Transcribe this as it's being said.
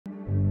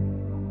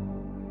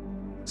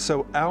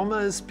So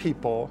Alma's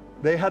people,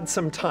 they had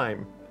some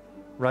time,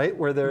 right,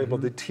 where they're able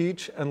to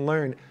teach and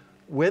learn.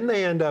 When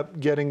they end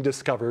up getting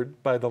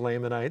discovered by the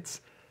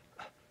Lamanites,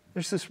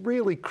 there's this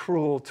really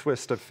cruel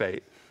twist of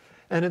fate.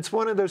 And it's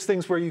one of those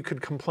things where you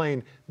could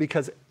complain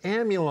because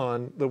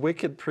Amulon, the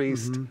wicked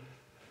priest,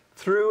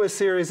 through a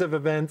series of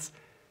events,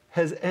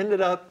 has ended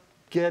up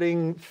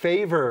getting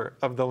favor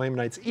of the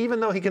Lamanites, even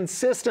though he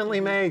consistently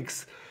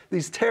makes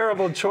these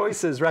terrible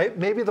choices, right?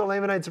 Maybe the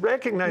Lamanites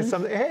recognize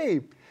something.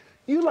 Hey,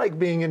 you like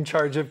being in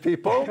charge of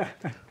people.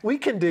 We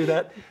can do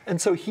that. And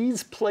so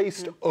he's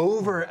placed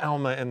over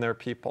Alma and their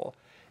people.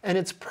 And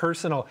it's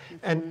personal.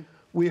 And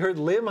we heard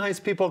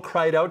Limhi's people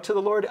cried out to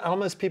the Lord.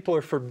 Alma's people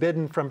are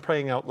forbidden from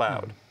praying out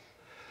loud.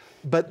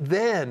 But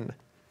then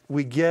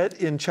we get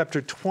in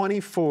chapter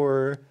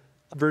 24,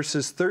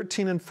 verses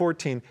 13 and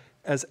 14,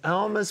 as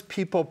Alma's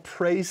people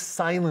pray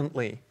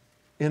silently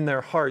in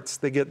their hearts,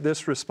 they get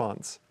this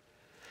response.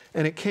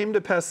 And it came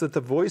to pass that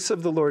the voice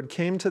of the Lord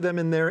came to them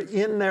in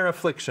their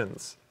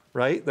afflictions,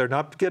 right? They're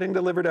not getting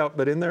delivered out,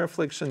 but in their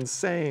afflictions,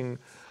 saying,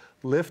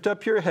 lift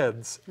up your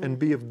heads and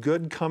be of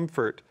good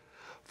comfort,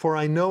 for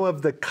I know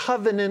of the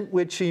covenant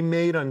which he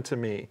made unto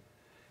me.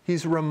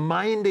 He's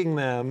reminding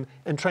them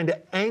and trying to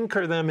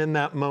anchor them in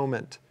that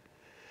moment.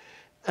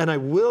 And I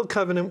will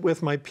covenant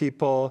with my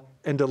people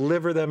and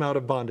deliver them out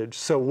of bondage.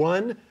 So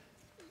one,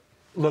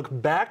 look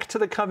back to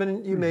the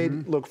covenant you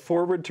made, look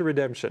forward to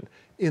redemption.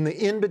 In the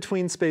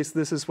in-between space,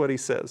 this is what he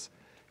says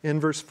in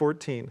verse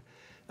 14.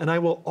 And I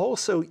will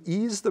also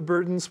ease the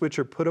burdens which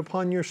are put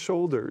upon your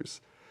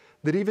shoulders,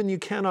 that even you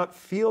cannot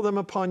feel them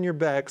upon your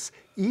backs,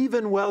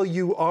 even while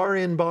you are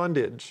in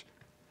bondage.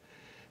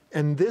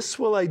 And this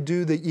will I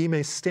do that ye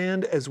may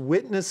stand as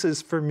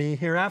witnesses for me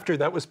hereafter.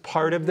 That was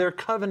part of their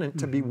covenant,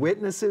 to be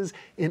witnesses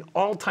in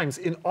all times,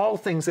 in all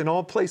things, in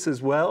all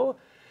places. Well,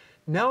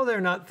 now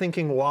they're not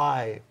thinking,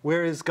 why?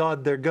 Where is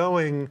God? They're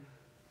going,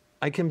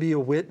 I can be a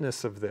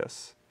witness of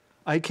this.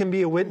 I can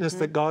be a witness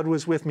that God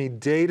was with me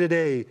day to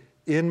day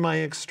in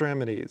my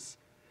extremities.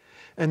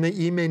 And that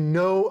ye may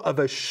know of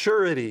a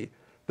surety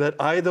that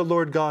I, the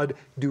Lord God,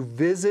 do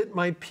visit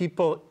my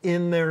people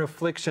in their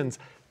afflictions.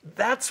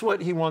 That's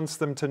what he wants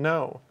them to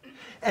know.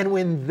 And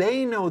when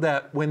they know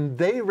that, when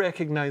they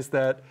recognize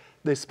that,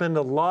 they spend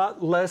a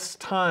lot less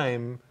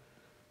time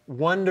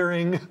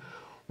wondering,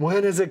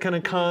 when is it going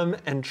to come,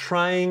 and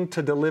trying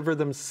to deliver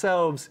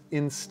themselves.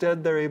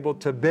 Instead, they're able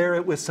to bear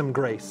it with some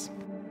grace.